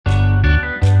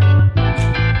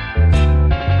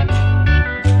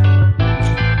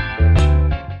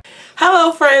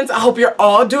Hello friends, I hope you're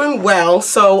all doing well.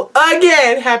 So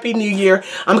again, Happy New Year.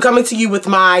 I'm coming to you with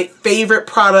my favorite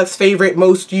products, favorite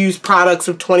most used products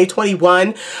of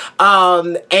 2021.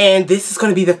 And this is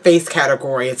going to be the face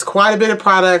category. It's quite a bit of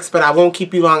products, but I won't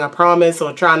keep you long, I promise, so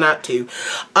I'll try not to.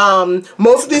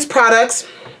 Most of these products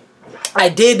I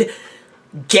did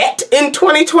get in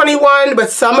 2021, but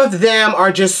some of them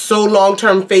are just so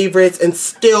long-term favorites and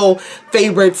still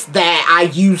favorites that I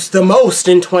use the most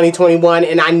in 2021,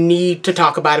 and I need to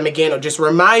talk about them again or just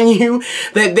remind you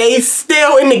that they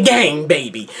still in the game,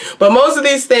 baby. But most of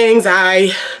these things are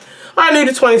new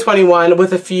to 2021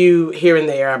 with a few here and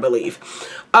there, I believe.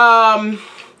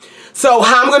 So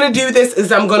how I'm going to do this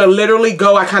is I'm going to literally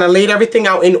go, I kind of laid everything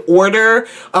out in order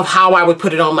of how I would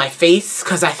put it on my face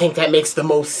because I think that makes the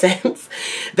most sense.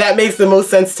 That makes the most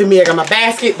sense to me. I got my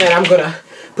basket that I'm going to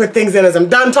put things in as I'm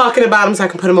done talking about them so I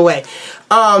can put them away.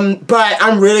 But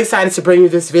I'm really excited to bring you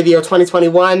this video,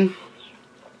 2021.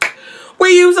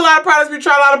 We use a lot of products, we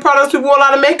try a lot of products, we wore a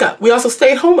lot of makeup. We also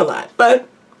stayed home a lot, but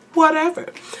whatever.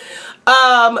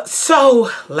 So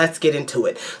let's get into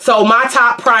it. So my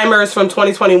top primers from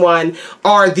 2021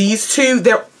 are these two.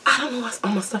 I don't know,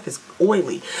 all my stuff is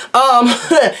oily.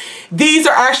 These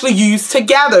are actually used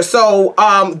together. So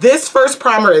this first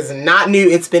primer is not new.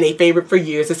 It's been a favorite for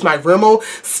years. It's my Rimmel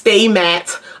Stay Matte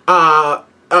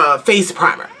face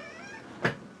primer.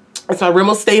 It's my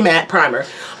Rimmel Stay Matte primer.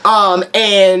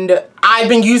 And I've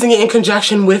been using it in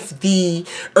conjunction with the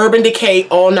Urban Decay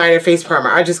All Nighter face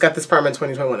primer. I just got this primer in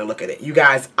 2021 and look at it. You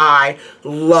guys, I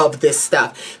love this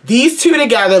stuff. These two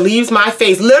together leaves my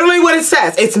face literally what it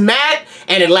says. It's matte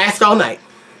and it lasts all night.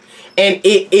 And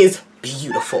it is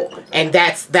beautiful. And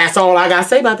that's all I gotta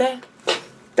say about that.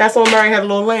 That's all Mary had a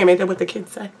little lamb. Ain't that what the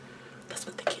kids say? That's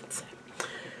what the kids say.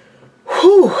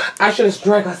 Whew. I should have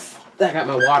drank I got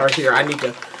my water here. I need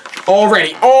to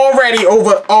already.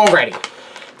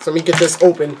 So let me get this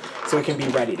open so we can be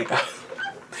ready to go.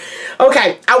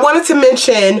 Okay, I wanted to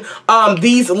mention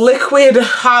these liquid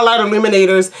highlight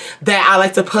illuminators that I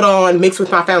like to put on mixed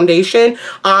with my foundation.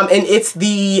 And it's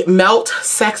the Melt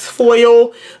Sex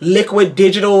Foil Liquid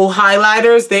Digital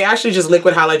Highlighters. They actually just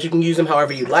liquid highlight. You can use them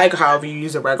however you like, however you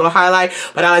use a regular highlight.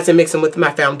 But I like to mix them with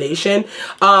my foundation.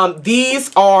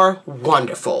 These are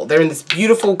wonderful. They're in this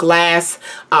beautiful glass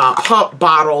pump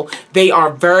bottle. They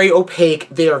are very opaque.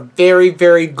 They are very,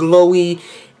 very glowy.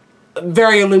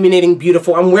 Very illuminating,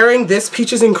 beautiful. I'm wearing this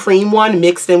peaches and cream one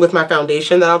mixed in with my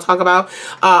foundation that I'll talk about.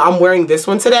 I'm wearing this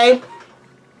one today.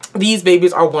 These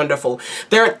babies are wonderful.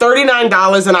 They're at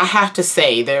 $39 and I have to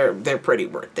say they're pretty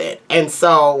worth it. And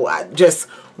so just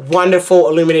wonderful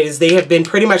illuminators. They have been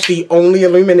pretty much the only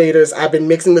illuminators I've been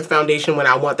mixing with foundation when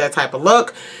I want that type of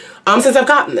look since I've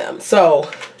gotten them.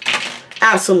 So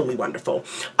absolutely wonderful.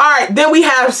 Alright, then we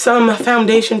have some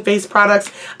foundation face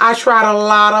products. I tried a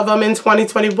lot of them in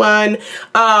 2021,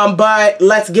 but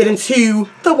let's get into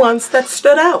the ones that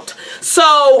stood out.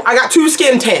 So, I got two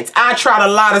skin tints. I tried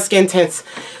a lot of skin tints.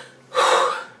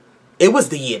 It was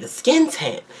the year of the skin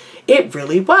tint. It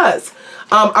really was.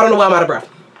 I don't know why I'm out of breath.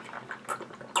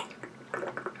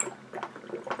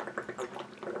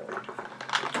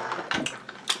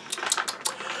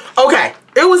 Okay.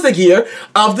 It was the year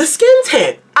of the skin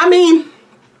tint. I mean,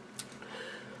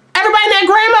 everybody and their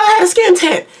grandmother had a skin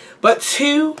tint. But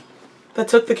two that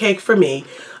took the cake for me.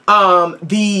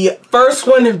 The first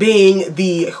one being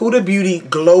the Huda Beauty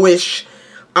Glowish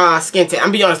skin tint. I'm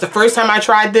gonna be honest, the first time I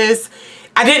tried this,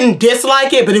 I didn't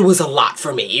dislike it, but it was a lot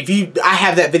for me. I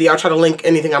have that video. I'll try to link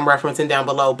anything I'm referencing down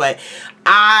below. But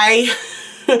it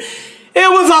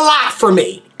was a lot for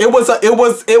me. It was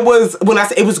when I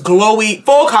say it was glowy,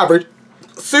 full coverage.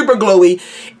 Super glowy.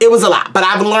 It was a lot, but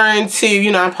I've learned to,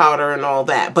 you know, powder and all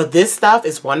that. But this stuff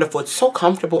is wonderful. It's so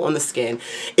comfortable on the skin.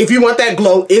 If you want that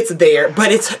glow, it's there.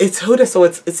 But it's Huda, so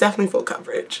it's definitely full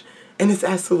coverage, and it's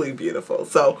absolutely beautiful.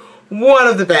 So one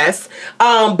of the best.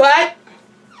 But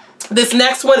this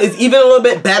next one is even a little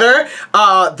bit better.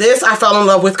 This I fell in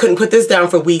love with. Couldn't put this down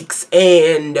for weeks,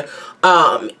 and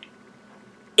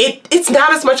it's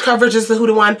not as much coverage as the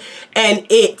Huda one, and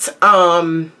it's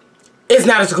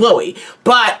not as glowy,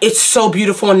 but it's so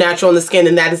beautiful and natural on the skin,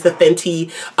 and that is the Fenty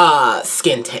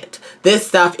skin tint. This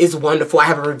stuff is wonderful. I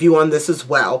have a review on this as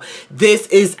well. This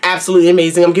is absolutely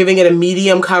amazing. I'm giving it a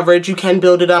medium coverage. You can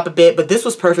build it up a bit, but this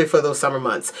was perfect for those summer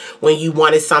months when you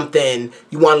wanted something,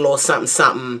 you want a little something,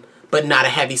 something, but not a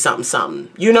heavy something, something.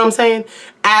 You know what I'm saying?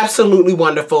 Absolutely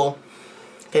wonderful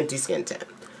Fenty skin tint.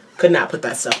 Could not put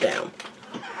that stuff down.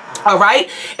 All right,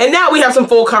 and now we have some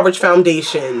full coverage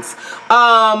foundations.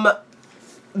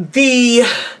 The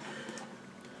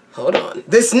hold on.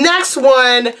 This next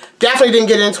one definitely didn't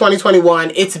get in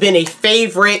 2021. It's been a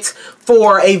favorite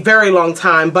for a very long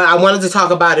time, but I wanted to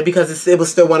talk about it because it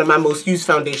was still one of my most used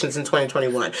foundations in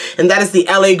 2021. And that is the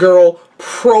LA Girl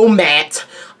Pro Matte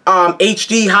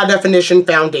HD High Definition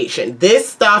Foundation. This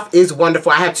stuff is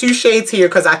wonderful. I have 2 shades here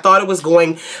because I thought it was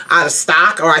going out of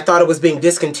stock, or I thought it was being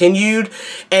discontinued.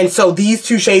 And so these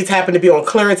 2 shades happened to be on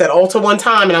clearance at Ulta one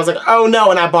time, and I was like, oh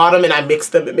no, and I bought them and I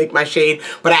mixed them to make my shade.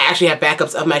 But I actually have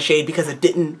backups of my shade because it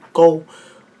didn't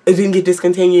get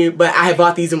discontinued, but I had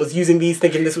bought these and was using these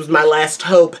thinking this was my last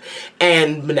hope,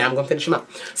 and now I'm gonna finish them up.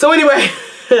 So anyway,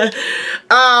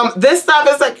 this stuff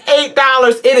is like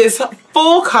 $8. It is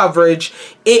full coverage.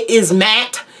 It is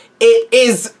matte. It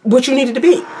is what you need it to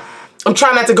be. I'm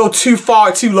trying not to go too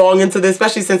long into this,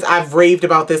 especially since I've raved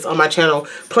about this on my channel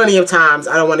plenty of times.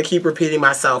 I don't want to keep repeating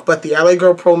myself, but the LA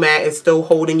Girl Pro Matte is still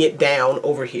holding it down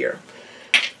over here.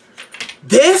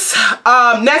 This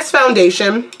next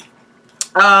foundation,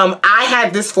 I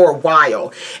had this for a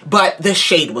while, but the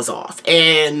shade was off,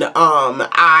 and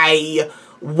I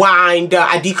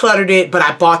decluttered it, but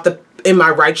I bought in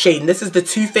my right shade, and this is the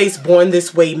Too Faced Born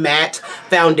This Way Matte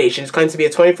Foundation. It's claims to be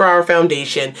a 24-hour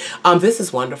foundation. This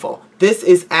is wonderful. This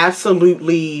is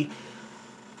absolutely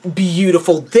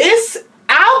beautiful. This,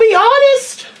 I'll be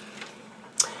honest,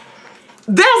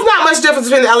 there's not much difference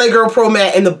between the LA Girl Pro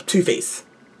Matte and the Too Faced,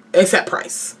 except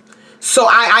price. So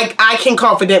I can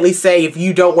confidently say if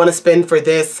you don't want to spend for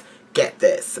this, get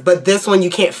this. But this one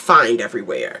you can't find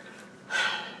everywhere.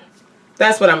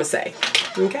 That's what I'm going to say.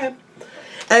 Okay.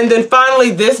 And then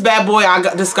finally, this bad boy I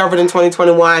discovered in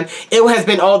 2021. It has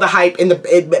been all the hype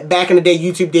back in the day,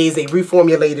 YouTube days. They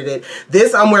reformulated it.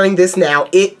 This, I'm wearing this now.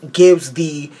 It gives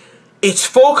it's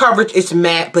full coverage, it's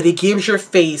matte, but it gives your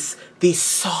face the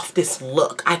softest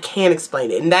look. I can't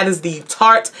explain it. And that is the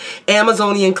Tarte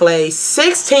Amazonian Clay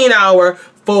 16-hour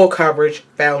full coverage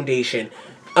foundation.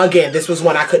 Again, this was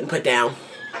one I couldn't put down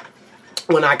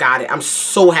when I got it. I'm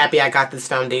so happy I got this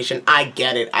foundation. I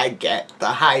get it. I get the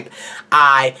hype.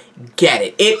 I get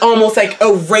it. It almost like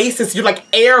erases, you're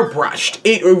like airbrushed.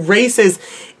 It erases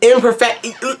imperfect.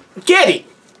 Get it.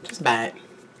 Just bad.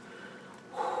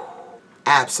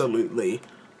 Absolutely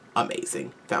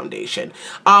amazing foundation.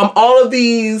 All of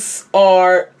these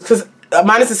are, because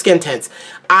mine is a skin tints.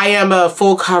 I am a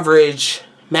full coverage,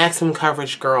 maximum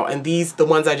coverage girl, and the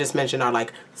ones I just mentioned are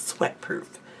like sweat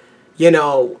proof. You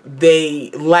know, they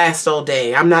last all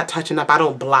day. I'm not touching up. I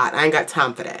don't blot. I ain't got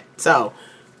time for that. So,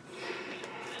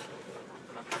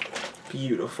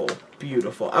 beautiful,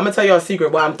 beautiful. I'm going to tell y'all a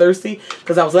secret why I'm thirsty.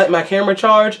 Because I was letting my camera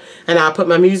charge, and I put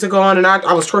my music on, and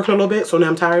I was twerking a little bit, so now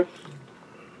I'm tired.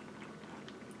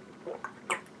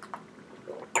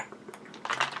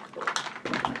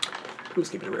 I'm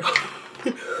just keeping it real.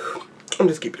 I'm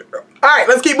just keeping it real. Alright,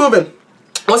 let's keep moving.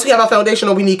 Once we have our foundation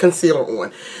on, we need concealer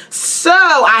on. So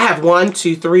I have 1,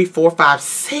 2, 3, 4, 5,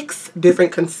 6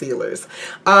 different concealers.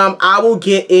 I will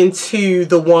get into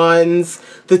the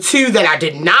 2 that I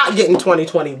did not get in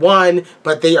 2021,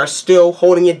 but they are still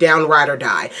holding it down, ride or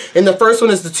die. And the first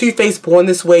one is the Too Faced Born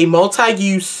This Way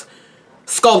Multi-Use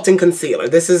Sculpting Concealer.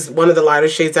 This is one of the lighter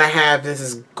shades I have. This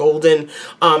is golden.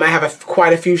 I have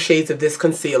quite a few shades of this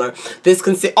concealer.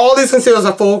 All these concealers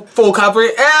are full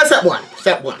coverage, except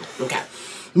one. Okay.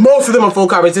 Most of them are full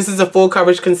coverage. This is a full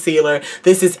coverage concealer.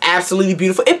 This is absolutely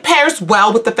beautiful. It pairs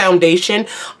well with the foundation,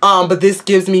 but this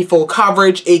gives me full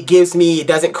coverage. It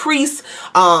doesn't crease.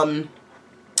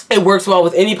 It works well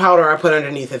with any powder I put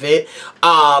underneath of it.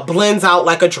 Blends out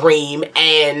like a dream,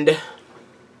 and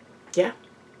yeah.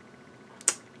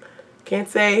 Can't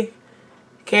say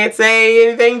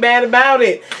anything bad about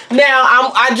it. Now,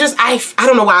 I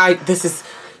don't know why this is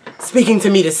speaking to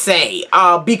me to say,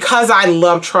 because I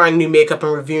love trying new makeup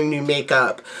and reviewing new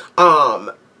makeup.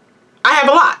 I have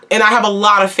a lot, and I have a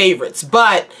lot of favorites,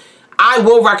 but I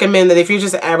will recommend that if you're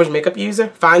just an average makeup user,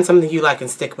 find something you like and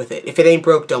stick with it. If it ain't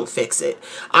broke, don't fix it.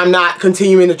 I'm not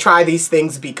continuing to try these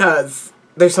things because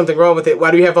there's something wrong with it.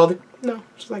 Why do you have all the... No,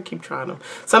 just like keep trying them.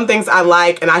 Some things I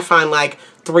like, and I find like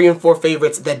 3 and 4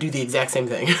 favorites that do the exact same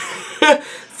thing.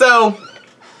 So,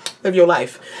 live your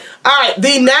life. All right,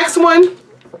 the next one,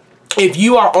 if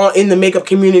you are in the makeup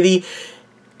community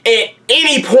at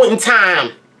any point in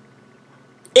time,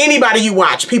 anybody you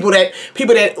watch, people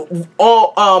that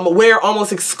all wear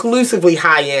almost exclusively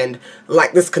high-end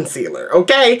like this concealer,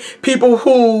 okay? People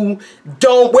who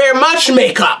don't wear much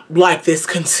makeup like this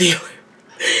concealer.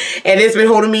 And it's been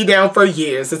holding me down for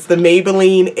years. It's the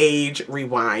Maybelline Age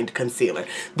Rewind Concealer.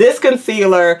 This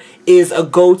concealer is a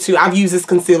go-to. I've used this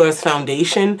concealer as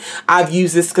foundation. I've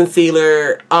used this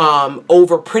concealer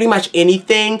over pretty much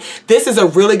anything. This is a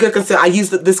really good concealer. I use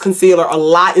this concealer a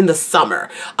lot in the summer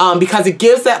because it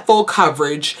gives that full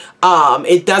coverage.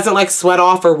 It doesn't like sweat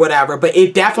off or whatever, but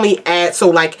it definitely adds, so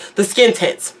like the skin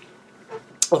tints.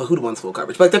 Well, the Huda one's full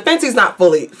coverage, but the Fenty's not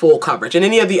full coverage. And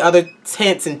any of the other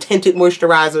tints and tinted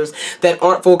moisturizers that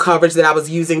aren't full coverage that I was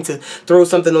using to throw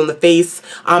something on the face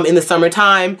in the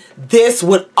summertime, this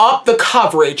would up the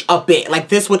coverage a bit. Like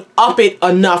this would up it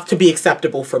enough to be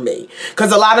acceptable for me.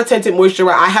 Because a lot of tinted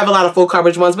moisturizer, I have a lot of full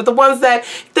coverage ones, but the ones that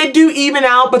they do even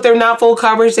out, but they're not full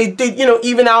coverage, they did, you know,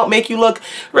 even out, make you look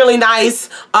really nice,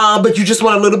 but you just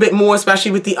want a little bit more,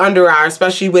 especially with the under eye,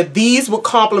 especially with these will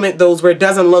complement those where it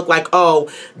doesn't look like, oh,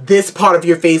 this part of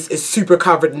your face is super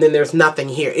covered and then there's nothing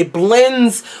here. It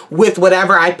blends with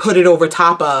whatever I put it over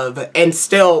top of and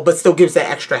still gives that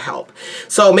extra help.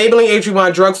 So Maybelline Age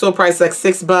Rewind, drugstore price like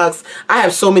 $6. I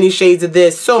have so many shades of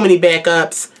this, so many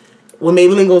backups. When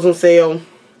Maybelline goes on sale,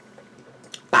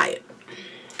 buy it.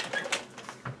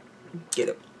 Get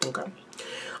it. Okay.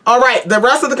 Alright, the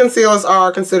rest of the concealers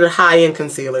are considered high-end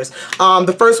concealers.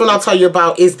 The first one I'll tell you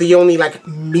about is the only like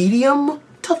medium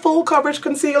to full coverage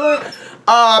concealer.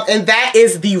 And that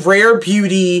is the Rare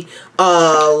Beauty,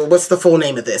 what's the full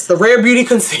name of this? The Rare Beauty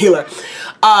Concealer.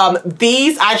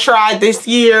 These I tried this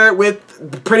year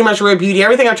with pretty much Rare Beauty.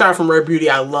 Everything I tried from Rare Beauty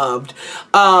I loved.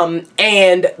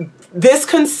 And this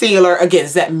concealer, again,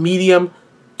 is that medium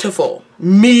to full.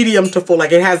 Medium to full.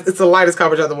 Like it's the lightest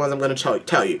coverage of the ones I'm going to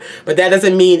tell you. But that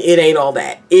doesn't mean it ain't all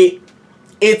that.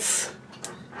 It's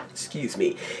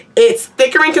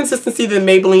thicker in consistency than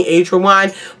Maybelline Age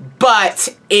Rewind,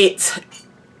 but it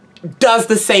does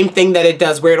the same thing that it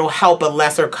does where it'll help a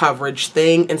lesser coverage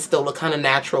thing and still look kind of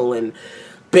natural and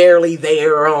barely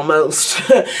there almost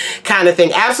kind of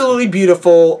thing. Absolutely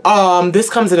beautiful. This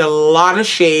comes in a lot of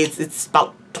shades. It's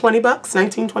about $20,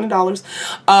 $19,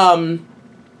 $20.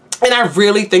 And I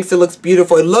really think it looks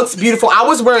beautiful. It looks beautiful. I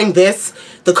was wearing this.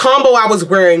 The combo I was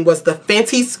wearing was the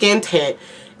Fenty Skin Tint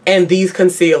and these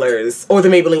concealers, or the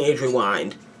Maybelline Age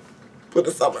Rewind for the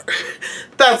summer.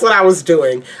 That's what I was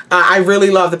doing. I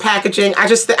really love the packaging.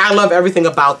 I love everything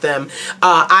about them.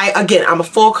 Again, I'm a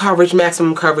full coverage,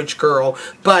 maximum coverage girl,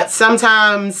 but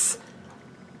sometimes,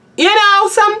 you know,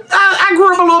 I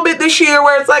grew up a little bit this year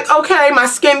where it's like, okay, my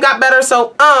skin got better,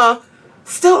 so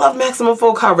still love maximum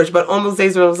full coverage, but on those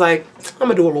days where I was like, I'm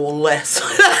gonna do a little less.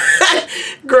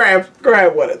 grab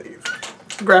one of these.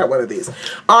 Grab one of these.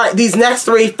 Alright, these next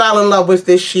three fell in love with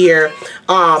this year.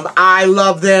 I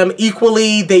love them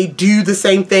equally. They do the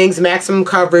same things. Maximum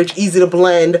coverage, easy to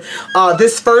blend.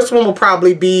 This first one will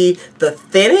probably be the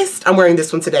thinnest. I'm wearing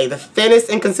this one today. The thinnest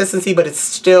in consistency, but it's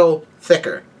still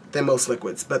thicker than most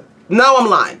liquids. But no, I'm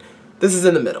lying. This is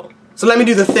in the middle. So let me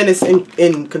do the thinnest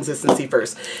in consistency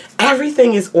first.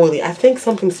 Everything is oily. I think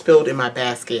something spilled in my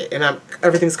basket and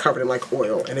everything's covered in like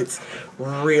oil and it's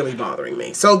really bothering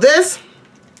me. So this,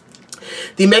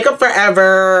 the Makeup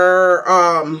Forever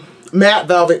Matte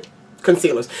Velvet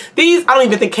Concealers. These I don't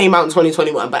even think came out in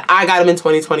 2021, but I got them in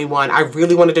 2021. I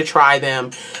really wanted to try them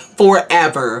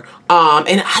forever.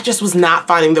 And I just was not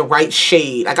finding the right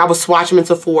shade. Like I was swatching them in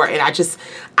Sephora and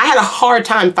I had a hard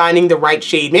time finding the right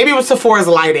shade. Maybe it was Sephora's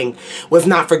lighting was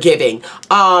not forgiving.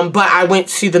 But I went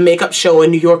to the makeup show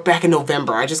in New York back in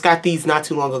November. I just got these not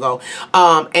too long ago.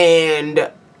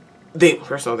 And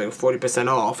first of all, they were 40%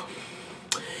 off.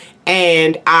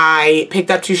 And I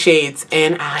picked up 2 shades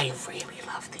and I really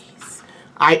love these.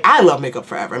 I love Makeup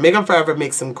Forever. Makeup Forever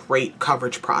makes some great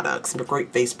coverage products, some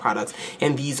great face products,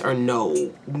 and these are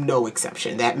no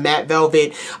exception. That matte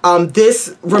velvet,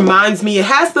 this reminds me, it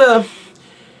has the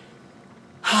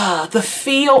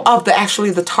feel of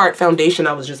the Tarte foundation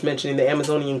I was just mentioning, the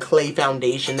Amazonian Clay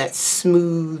foundation, that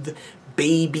smooth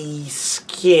baby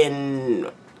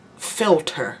skin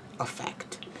filter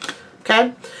effect.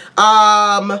 Okay?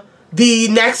 The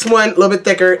next one, a little bit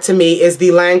thicker to me, is the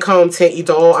Lancome Teint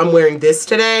Idole. I'm wearing this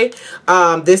today.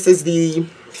 This is the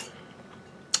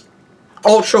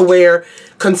Ultra Wear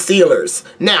Concealers.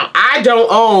 Now, I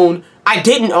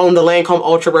didn't own the Lancome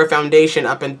Ultra Wear Foundation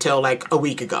up until like a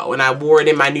week ago. And I wore it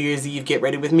in my New Year's Eve Get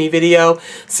Ready With Me video.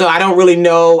 So I don't really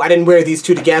know. I didn't wear these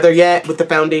two together yet with the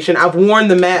foundation. I've worn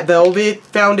the Matte Velvet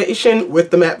Foundation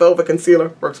with the Matte Velvet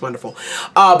Concealer. Works wonderful.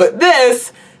 But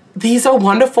these are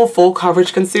wonderful full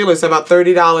coverage concealers, about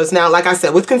 $30. Now, like I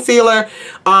said, with concealer,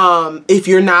 if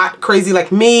you're not crazy like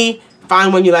me,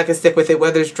 find one you like and stick with it,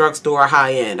 whether it's drugstore or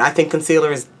high-end. I think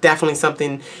concealer is definitely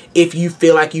something, if you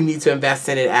feel like you need to invest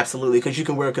in it, absolutely, because you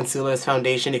can wear concealer as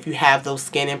foundation. If you have those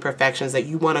skin imperfections that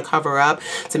you want to cover up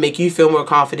to make you feel more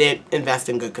confident, invest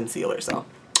in good concealer. So,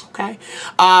 okay.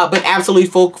 But absolutely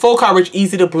full coverage,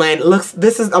 easy to blend.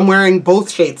 I'm wearing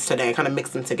both shades today. I kind of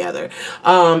mix them together.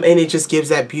 And it just gives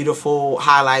that beautiful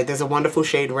highlight. There's a wonderful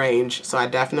shade range, so I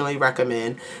definitely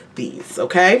recommend these,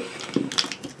 okay?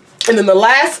 And then the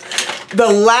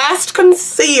last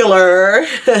concealer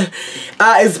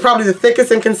is probably the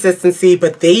thickest in consistency,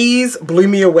 but these blew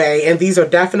me away, and these are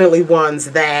definitely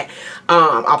ones that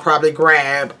I'll probably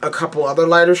grab a couple other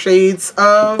lighter shades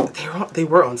of. They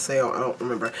were on sale, I don't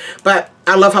remember, but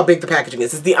I love how big the packaging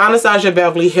is. It's the Anastasia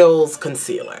Beverly Hills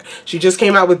concealer. She just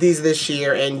came out with these this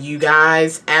year, and you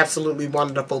guys, absolutely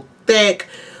wonderful, thick,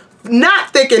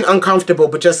 not thick and uncomfortable,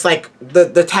 but just like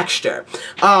the texture.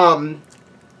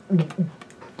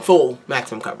 Full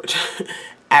maximum coverage.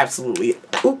 Absolutely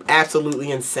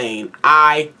insane.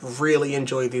 I really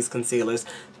enjoy these concealers.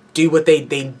 They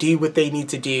do what they need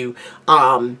to do.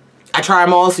 I try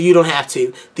them all, so you don't have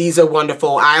to. These are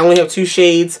wonderful. I only have 2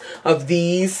 shades of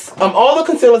these. All the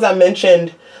concealers I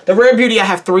mentioned, the Rare Beauty I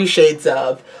have 3 shades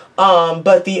of.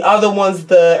 But the other ones,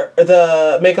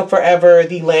 the Makeup Forever,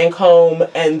 the Lancome,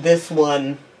 and this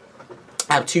one,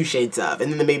 I have 2 shades of, and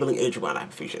then the Maybelline Age one I have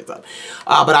a few shades of.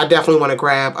 But I definitely want to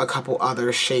grab a couple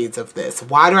other shades of this.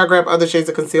 Why do I grab other shades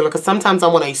of concealer? Because sometimes I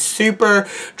want a super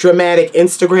dramatic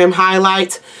Instagram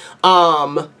highlight.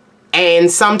 And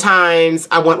sometimes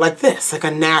I want like this, like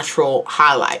a natural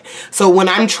highlight. So when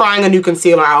I'm trying a new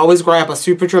concealer, I always grab a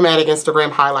super dramatic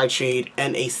Instagram highlight shade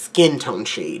and a skin tone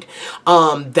shade.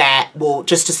 That will,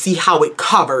 just to see how it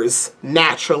covers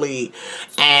naturally,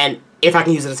 and if I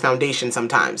can use it as foundation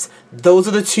sometimes. Those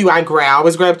are the 2 I grab. I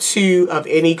always grab 2 of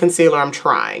any concealer I'm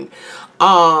trying.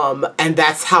 And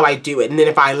that's how I do it. And then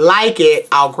if I like it,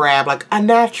 I'll grab like a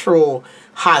natural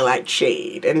highlight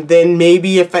shade. And then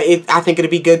maybe if I think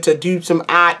it'd be good to do some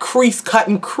eye crease,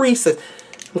 cutting creases.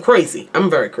 I'm crazy. I'm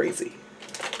very crazy.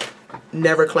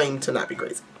 Never claimed to not be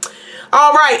crazy.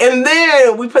 All right, and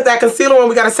then we put that concealer on.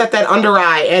 We got to set that under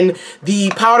eye. And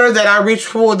the powder that I reach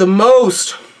for the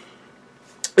most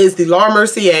is the Laura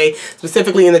Mercier,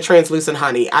 specifically in the translucent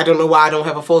honey. I don't know why I don't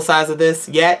have a full size of this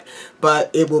yet, but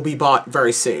it will be bought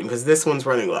very soon because this one's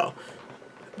running low.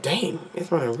 Dang, it's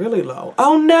running really low.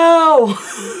 Oh no!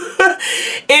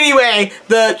 Anyway,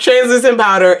 the translucent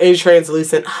powder is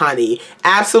translucent honey.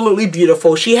 Absolutely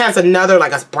beautiful. She has another,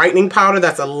 like a brightening powder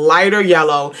that's a lighter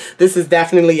yellow. This is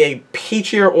definitely a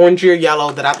peachier, orangier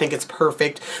yellow that I think is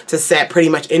perfect to set pretty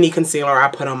much any concealer I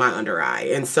put on my under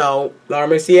eye. And so, Laura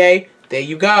Mercier, there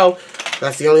you go.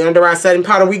 That's the only under eye setting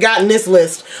powder we got in this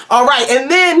list. All right, and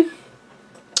then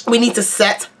we need to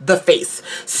set the face.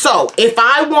 So if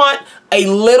I want a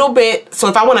little bit, so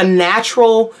if I want a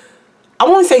natural, I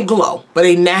won't say glow, but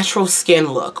a natural skin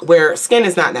look, where skin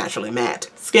is not naturally matte.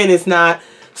 Skin is not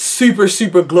super,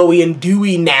 super glowy and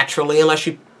dewy naturally, unless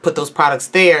you put those products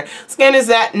there. Skin is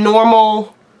that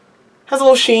normal, has a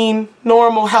little sheen,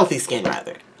 normal, healthy skin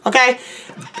rather. Okay,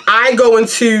 I go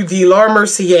into the Laura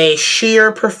Mercier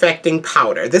Sheer Perfecting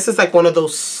Powder. This is like one of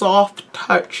those soft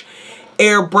touch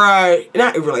airbrush,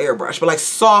 not really airbrush, but like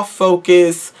soft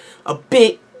focus, a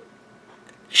bit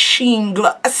sheen,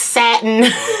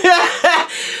 satin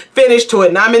finish to it.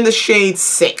 And I'm in the shade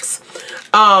 6.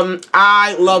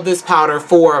 I love this powder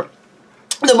for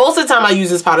the most of the time I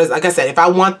use this powder, like I said, if I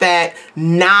want that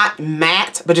not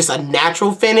matte, but just a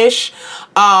natural finish,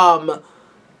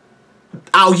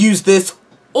 I'll use this.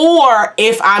 Or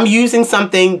if I'm using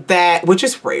something that, which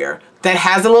is rare, that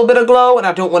has a little bit of glow and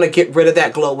I don't want to get rid of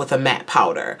that glow with a matte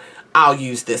powder, I'll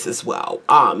use this as well.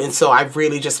 And so I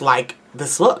really just like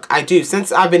this look. I do.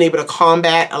 Since I've been able to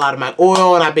combat a lot of my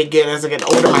oil, and I've been getting, as I get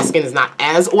older, my skin is not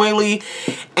as oily.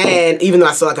 And even though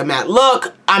I still like a matte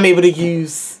look, I'm able to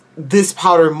use this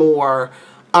powder more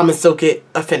and still get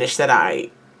a finish that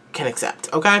I can accept,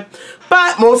 okay?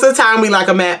 But most of the time we like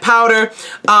a matte powder.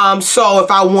 So if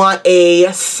I want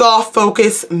a soft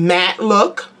focus matte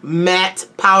look, matte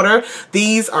powder,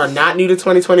 these are not new to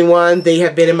 2021. They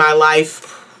have been in my life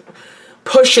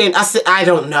pushing, I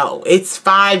don't know, it's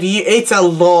 5 years, it's a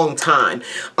long time.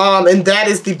 And that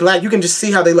is the black, you can just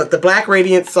see how they look, the Black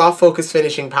Radiant Soft Focus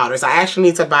Finishing Powders. I actually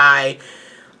need to buy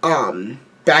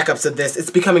backups of this. It's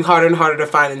becoming harder and harder to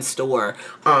find in store,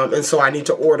 and so I need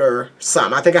to order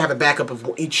some. I think I have a backup of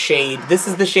each shade. This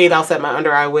is the shade I'll set my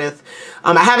under eye with.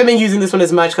 I haven't been using this one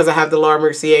as much because I have the Laura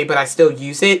Mercier, but I still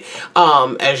use it.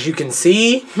 As you can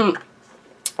see,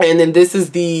 And then this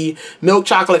is the milk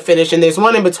chocolate finish, and there's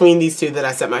one in between these two that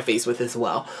I set my face with as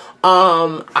well.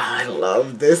 I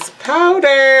love this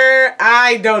powder.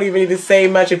 I don't even need to say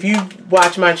much. If you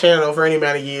watch my channel for any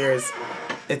amount of years,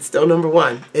 it's still number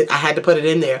one. I had to put it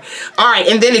in there. All right,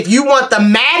 and then if you want the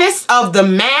mattest of the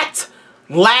matte,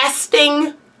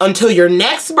 lasting until your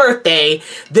next birthday,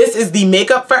 this is the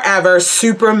Makeup Forever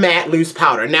Super Matte Loose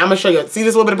Powder. Now I'm gonna show you. See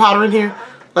this little bit of powder in here?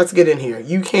 Let's get in here.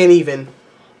 You can't even.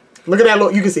 Look at that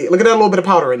little, you can see it. Look at that little bit of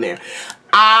powder in there.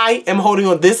 I am holding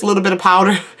on. This little bit of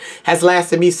powder has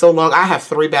lasted me so long. I have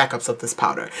 3 backups of this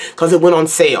powder because it went on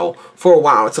sale for a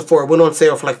while. It went on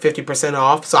sale for like 50%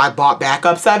 off. So I bought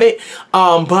backups of it.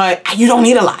 But you don't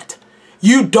need a lot.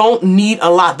 You don't need a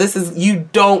lot. You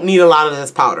don't need a lot of this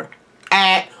powder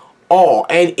at all.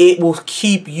 And it will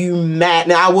keep you matte.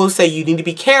 Now I will say you need to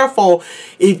be careful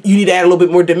if you need to add a little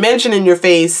bit more dimension in your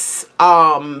face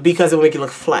because it will make you look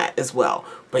flat as well.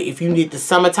 But if you need the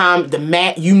summertime, the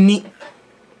matte, you need,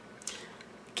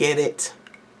 get it,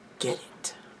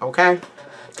 okay?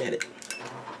 Get it.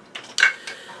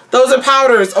 Those are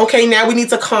powders. Okay, now we need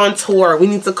to contour.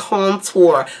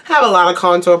 I have a lot of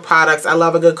contour products. I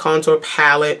love a good contour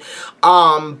palette.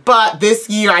 But this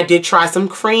year I did try some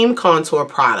cream contour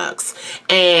products.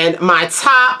 And my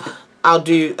top, I'll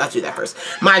do that first.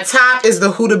 My top is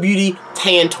the Huda Beauty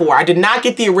Tantour. I did not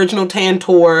get the original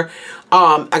Tantour.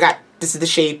 This is the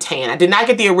shade Tan. I did not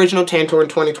get the original Tantour in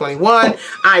 2021.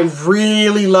 I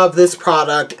really love this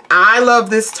product. I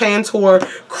love this Tantour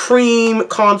cream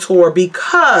contour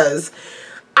because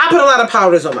I put a lot of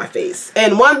powders on my face.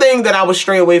 And one thing that I would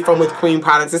stray away from with cream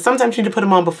products is sometimes you need to put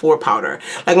them on before powder.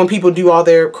 Like when people do all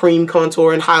their cream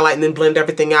contour and highlight and then blend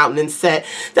everything out and then set.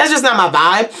 That's just not my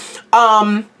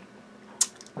vibe.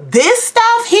 This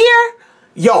stuff here,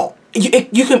 yo,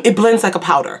 it blends like a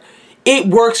powder. It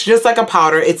works just like a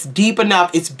powder. It's deep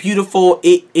enough. It's beautiful.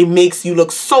 It makes you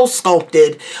look so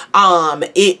sculpted.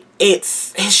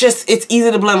 It's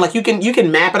easy to blend. Like you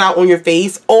can map it out on your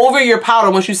face over your powder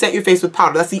once you set your face with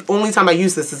powder. That's the only time I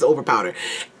use this is over powder.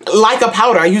 Like a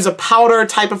powder, I use a powder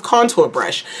type of contour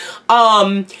brush.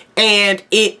 And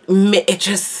it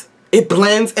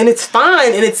blends and it's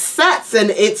fine and it sets and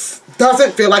it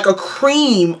doesn't feel like a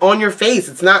cream on your face.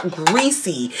 It's not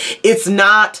greasy. It's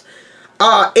not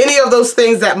any of those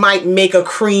things that might make a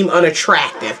cream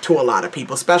unattractive to a lot of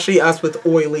people, especially us with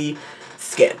oily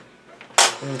skin.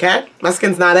 Okay? My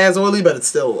skin's not as oily, but it's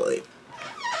still oily.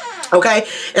 Okay?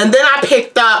 And then I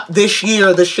picked up this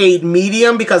year the shade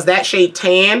Medium because that shade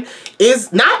Tan is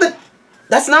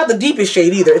that's not the deepest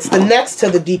shade either. It's the next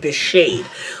to the deepest shade.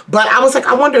 But I was like,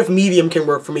 I wonder if Medium can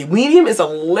work for me. Medium is a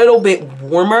little bit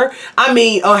warmer. I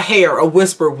mean, a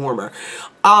whisper warmer.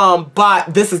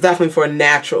 But this is definitely for a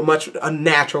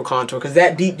natural contour because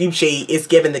that deep shade is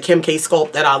giving the Kim K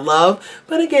sculpt that I love.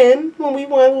 But again, when we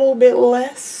want a little bit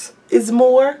less is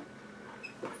more,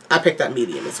 I picked up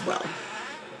Medium as well.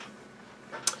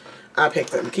 I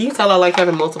picked them. Can you tell I like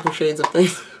having multiple shades of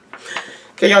things?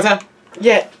 Can y'all tell?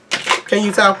 Yeah. Can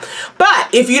you tell? But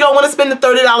if you don't want to spend the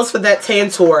 $30 for that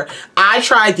Tantour, I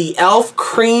tried the e.l.f.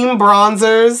 cream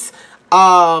bronzers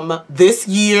this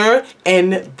year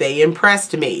and they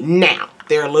impressed me. Now,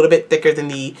 they're a little bit thicker than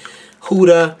the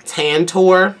Huda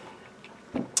Tantour.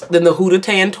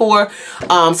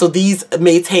 So these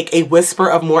may take a whisper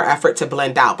of more effort to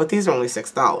blend out, but these are only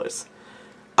 $6.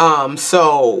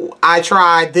 So I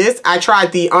tried this. I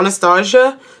tried the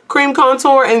Anastasia cream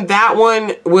contour and that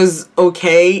one was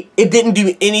okay. It didn't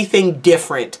do anything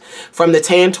different from the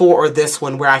Tantour or this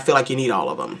one where I feel like you need all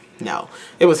of them. No,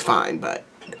 it was fine, but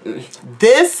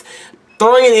this,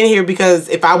 throwing it in here because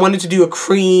if I wanted to do a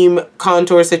cream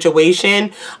contour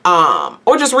situation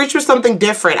or just reach for something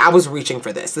different, I was reaching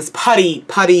for this putty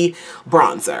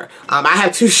bronzer. I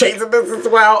have 2 shades of this as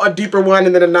well, a deeper one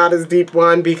and then a not as deep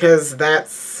one because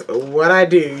that's what I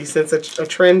do. You sense a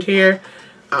trend here?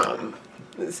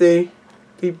 Let's see,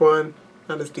 deep one,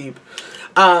 not as deep.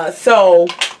 So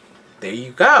there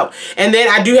you go. And then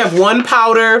I do have one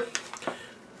powder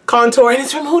contour and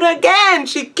it's from Huda again.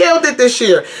 She killed it this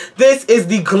year. This is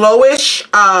the Glowish,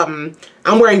 I'm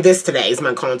wearing this today is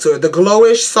my contour. The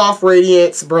Glowish Soft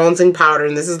Radiance Bronzing Powder,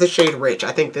 and this is the shade Rich.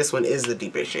 I think this one is the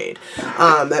deepest shade.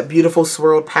 That beautiful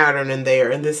swirled pattern in there,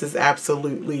 and this is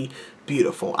absolutely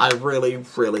beautiful. I really,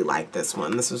 really like this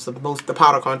one. This is the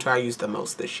powder contour I used the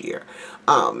most this year.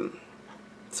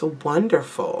 So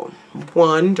wonderful.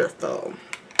 Wonderful.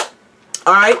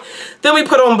 Alright, then we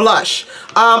put on blush.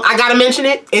 I gotta mention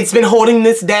it. It's been holding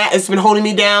this down. It's been holding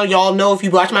me down. Y'all know if you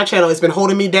watch my channel, it's been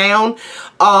holding me down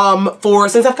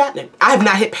since I've gotten it. I have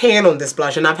not hit pan on this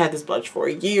blush, and I've had this blush for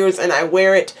years, and I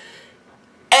wear it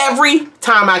every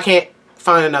time I can't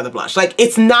find another blush. Like,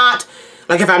 it's not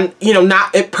like if I'm, you know,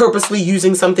 not purposely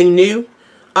using something new,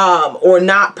 or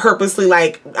not purposely,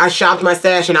 like, I shopped my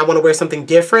stash and I want to wear something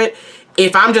different.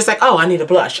 If I'm just like, oh, I need a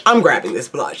blush, I'm grabbing this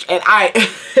blush. And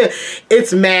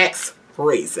it's MAC's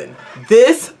Raisin.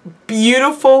 This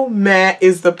beautiful matte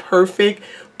is the perfect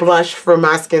blush for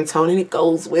my skin tone, and it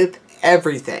goes with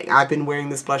everything. I've been wearing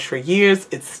this blush for years.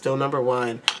 It's still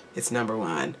 #1. It's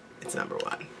 #1. It's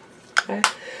 #1. Okay.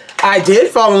 I did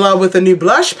fall in love with a new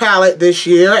blush palette this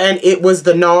year, and it was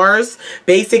the NARS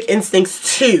Basic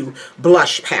Instincts 2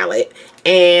 blush palette.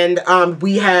 And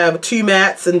we have 2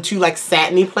 mattes and 2 like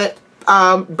satiny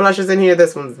blushes in here.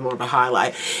 This one's more of a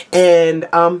highlight. And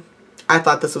I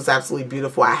thought this was absolutely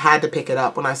beautiful. I had to pick it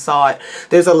up when I saw it.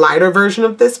 There's a lighter version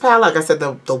of this palette. Like I said,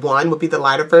 the one would be the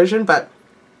lighter version, but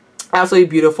absolutely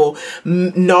beautiful.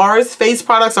 NARS face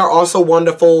products are also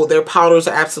wonderful. Their powders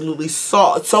are absolutely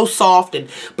so soft and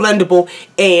blendable.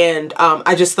 And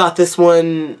I just thought this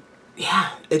one, yeah,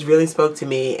 it really spoke to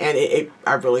me. And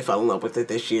I really fell in love with it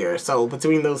this year. So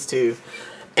between those two,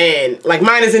 and like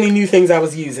minus any new things I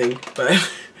was using, but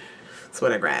that's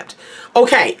what I grabbed.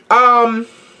 Okay,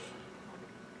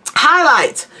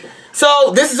 highlight.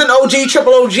 So this is an OG,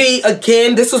 triple OG.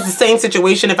 Again, this was the same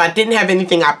situation. If I didn't have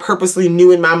anything I purposely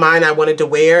knew in my mind I wanted to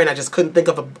wear and I just couldn't think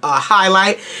of a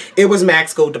highlight, it was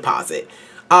MAC's Gold Deposit.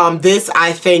 This,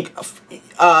 I think,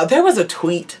 there was a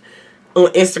tweet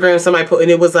on Instagram somebody put, and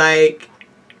it was like,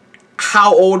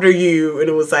 how old are you? And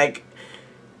it was like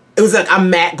a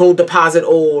MAC Gold Deposit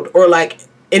old, or like,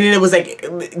 and then it was like,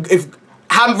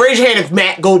 raise your hand if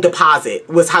MAC Gold Deposit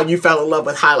was how you fell in love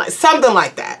with highlights, something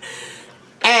like that.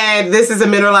 And this is a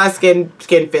mineralized skin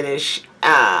finish.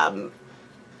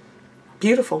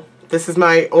 Beautiful. This is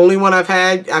my only one I've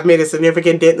had. I've made a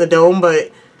significant dent in the dome, but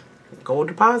Gold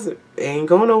Deposit ain't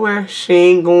going nowhere. She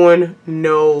ain't going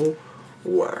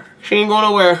nowhere. She ain't going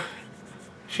nowhere.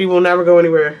 She will never go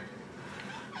anywhere.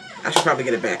 I should probably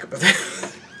get it back.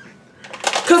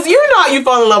 Because you know you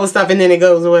fall in love with stuff and then it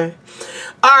goes away.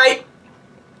 Alright.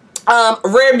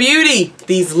 Rare Beauty,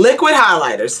 these liquid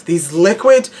highlighters, these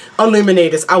liquid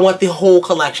illuminators. I want the whole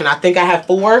collection. I think I have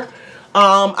 4.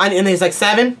 And there's like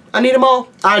 7. I need them all.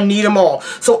 I need them all.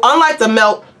 So unlike the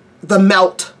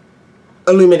melt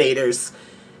illuminators,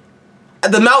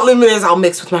 I'll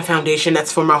mix with my foundation.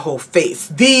 That's for my whole face.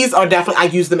 These are definitely, I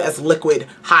use them as liquid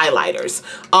highlighters.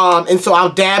 And so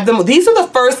I'll dab them. These are the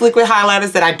first liquid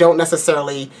highlighters that I don't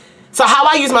necessarily, so how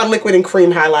I use my liquid and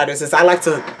cream highlighters is I like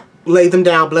to lay them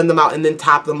down, blend them out, and then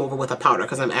top them over with a powder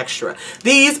because I'm extra.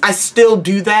 These, I still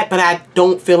do that, but I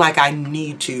don't feel like I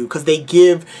need to because they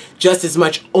give just as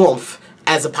much oomph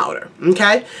as a powder,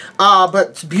 okay?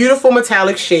 But beautiful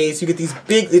metallic shades. You get these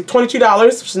big, $22,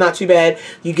 which is not too bad.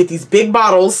 You get these big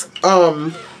bottles.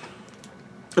 How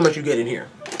much you get in here?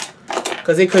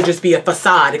 Because it could just be a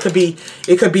facade. It could be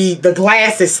the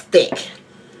glass is thick.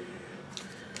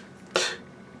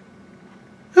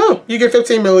 Oh, you get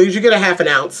 15 milliliters. You get a ½ an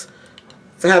ounce.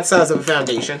 It's half the size of a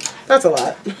foundation. That's a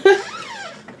lot.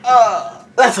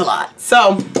 That's a lot.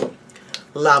 So,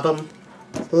 love them.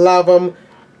 Love them.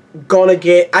 Gonna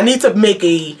get, I need to make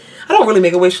I don't really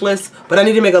make a wish list, but I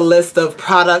need to make a list of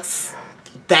products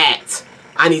that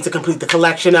I need to complete the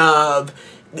collection of.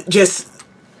 Just,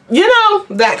 you know,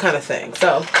 that kind of thing.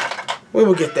 So, we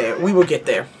will get there. We will get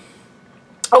there.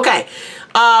 Okay.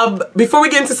 Before we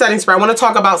get into setting spray, I want to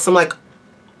talk about some like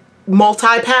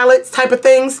multi-palettes type of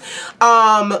things.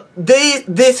 The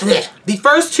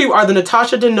first 2 are the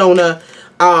Natasha Denona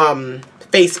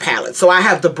face palette. So I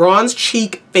have the Bronze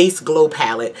Cheek Face Glow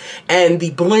palette and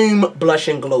the Bloom Blush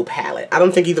and Glow palette. I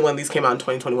don't think either one of these came out in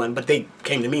 2021, but they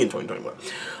came to me in 2021.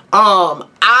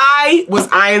 I was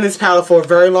eyeing this palette for a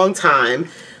very long time.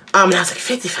 And I was like,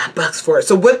 55 bucks for it.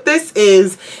 So what this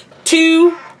is,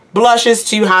 2 blushes,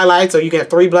 2 highlights, or you get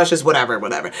 3 blushes, whatever.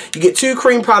 You get 2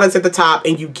 cream products at the top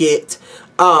and you get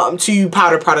 2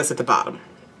 powder products at the bottom.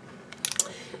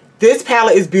 This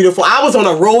palette is beautiful. I was on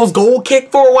a rose gold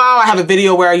kick for a while. I have a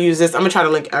video where I use this. I'm gonna try to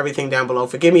link everything down below.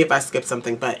 Forgive me if I skip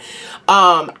something, but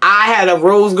I had a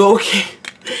rose gold kick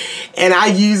and I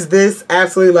use this.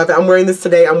 Absolutely love it. I'm wearing this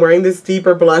today. I'm wearing this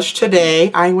deeper blush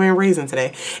today. I ain't wearing Raisin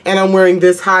today. And I'm wearing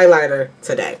this highlighter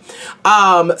today.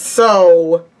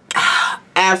 So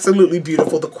absolutely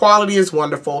beautiful. The quality is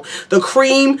wonderful. The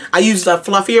cream, I used a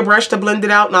fluffier brush to blend it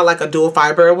out, not like a dual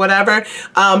fiber or whatever.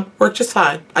 Worked just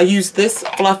fine. I used this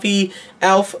fluffy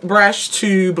e.l.f. brush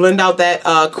to blend out that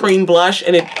cream blush,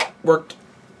 and it worked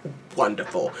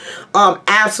wonderful.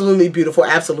 Absolutely beautiful,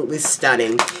 absolutely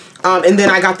stunning. And then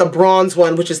I got the bronze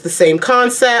one, which is the same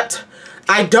concept.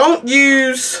 I don't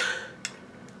use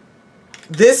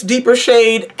this deeper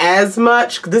shade as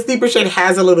much. This deeper shade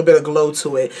has a little bit of glow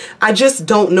to it. I just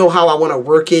don't know how I want to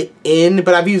work it in,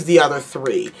 but I've used the other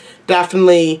three.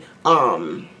 Definitely,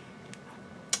 those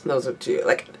are two.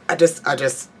 Like, I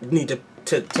just need to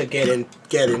get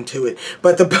into it.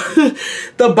 But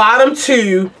the bottom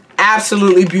two,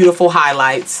 absolutely beautiful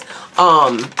highlights.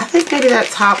 I think maybe that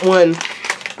top one,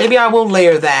 maybe I will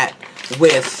layer that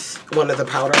with one of the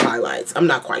powder highlights. I'm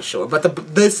not quite sure, but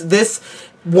this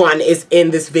one is in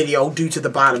this video due to the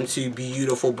bottom two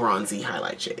beautiful bronzy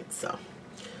highlight shades. So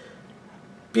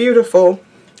beautiful.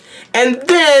 And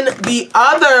then the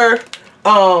other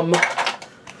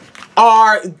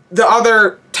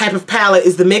type of palette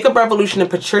is the Makeup Revolution and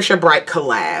Patricia Bright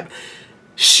collab.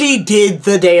 She did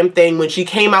the damn thing when she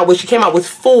came out with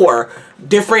 4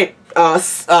 different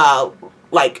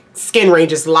like skin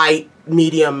ranges: light,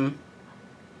 medium,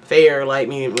 fair, light,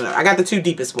 medium, whatever. I got the 2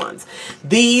 deepest ones.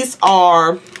 These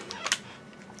are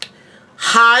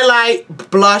highlight,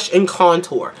 blush, and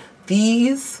contour.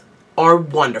 These are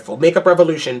wonderful. Makeup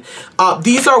Revolution.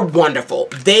 These are wonderful.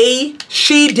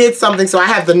 She did something. So I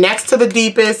have the next to the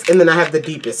deepest, and then I have the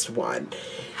deepest one.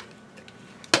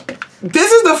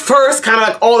 This is the first kind of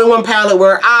like all-in-one palette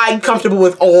where I'm comfortable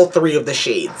with all 3 of the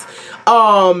shades.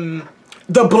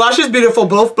 The blush is beautiful.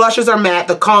 Both blushes are matte.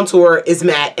 The contour is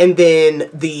matte. And then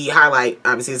the highlight,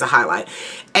 obviously, is a highlight.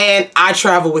 And I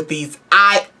travel with these.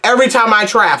 Every time I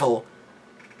travel,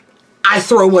 I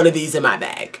throw one of these in my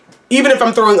bag. Even if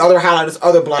I'm throwing other highlighters,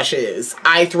 other blushes,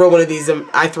 I throw one of these in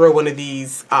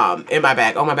my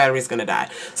bag. Oh, my battery's gonna die.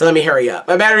 So let me hurry up.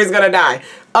 My battery's gonna die.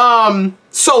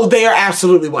 So they are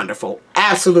absolutely wonderful.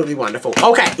 Absolutely wonderful.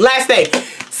 Okay, last thing.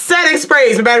 Setting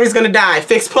sprays. My battery's gonna die.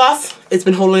 Fix Plus. It's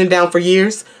been holding it down for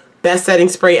years. Best setting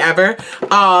spray ever.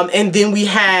 And then we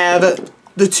have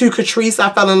the 2 Catrice I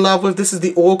fell in love with. This is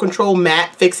the Oil Control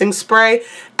Matte Fixing Spray.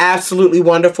 Absolutely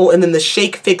wonderful. And then the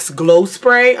Shake Fix Glow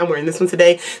Spray. I'm wearing this one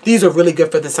today. These are really good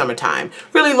for the summertime.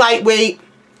 Really lightweight.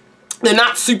 They're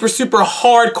not super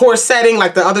hardcore setting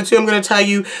like the other 2 I'm going to tell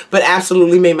you, but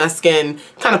absolutely made my skin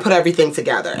kind of put everything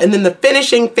together. And then the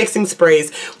finishing fixing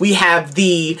sprays, we have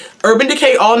the Urban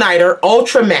Decay All Nighter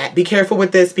Ultra Matte. Be careful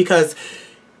with this because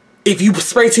if you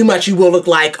spray too much, you will look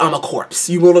like a corpse.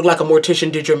 You will look like a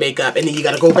mortician did your makeup, and then you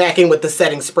got to go back in with the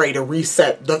setting spray to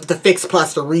reset, the Fix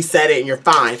Plus to reset it, and you're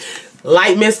fine.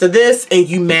 Light mist of this, and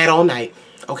you matte all night,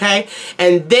 okay?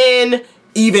 And then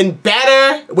even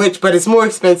better, but it's more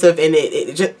expensive, and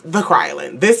it just the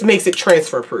Kryolan. This makes it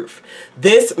transfer proof.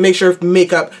 This makes your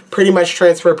makeup pretty much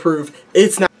transfer proof.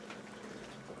 It's not.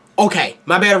 Okay,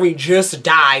 my battery just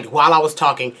died while I was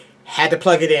talking. Had to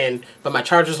plug it in, but my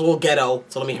charger's a little ghetto,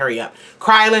 so let me hurry up.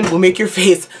 Kryolan will make your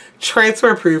face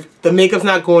transfer proof. The makeup's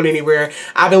not going anywhere.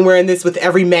 I've been wearing this with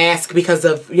every mask because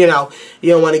of, you know,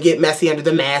 you don't want to get messy under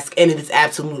the mask, and it is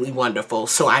absolutely wonderful.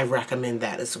 So I recommend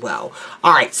that as well.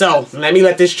 Alright, so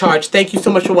let this charge. Thank you so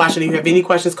much for watching. If you have any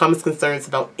questions, comments, concerns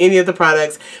about any of the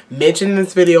products mentioned in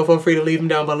this video, feel free to leave them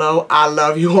down below. I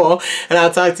love you all, and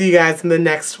I'll talk to you guys in the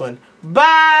next one.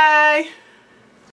 Bye!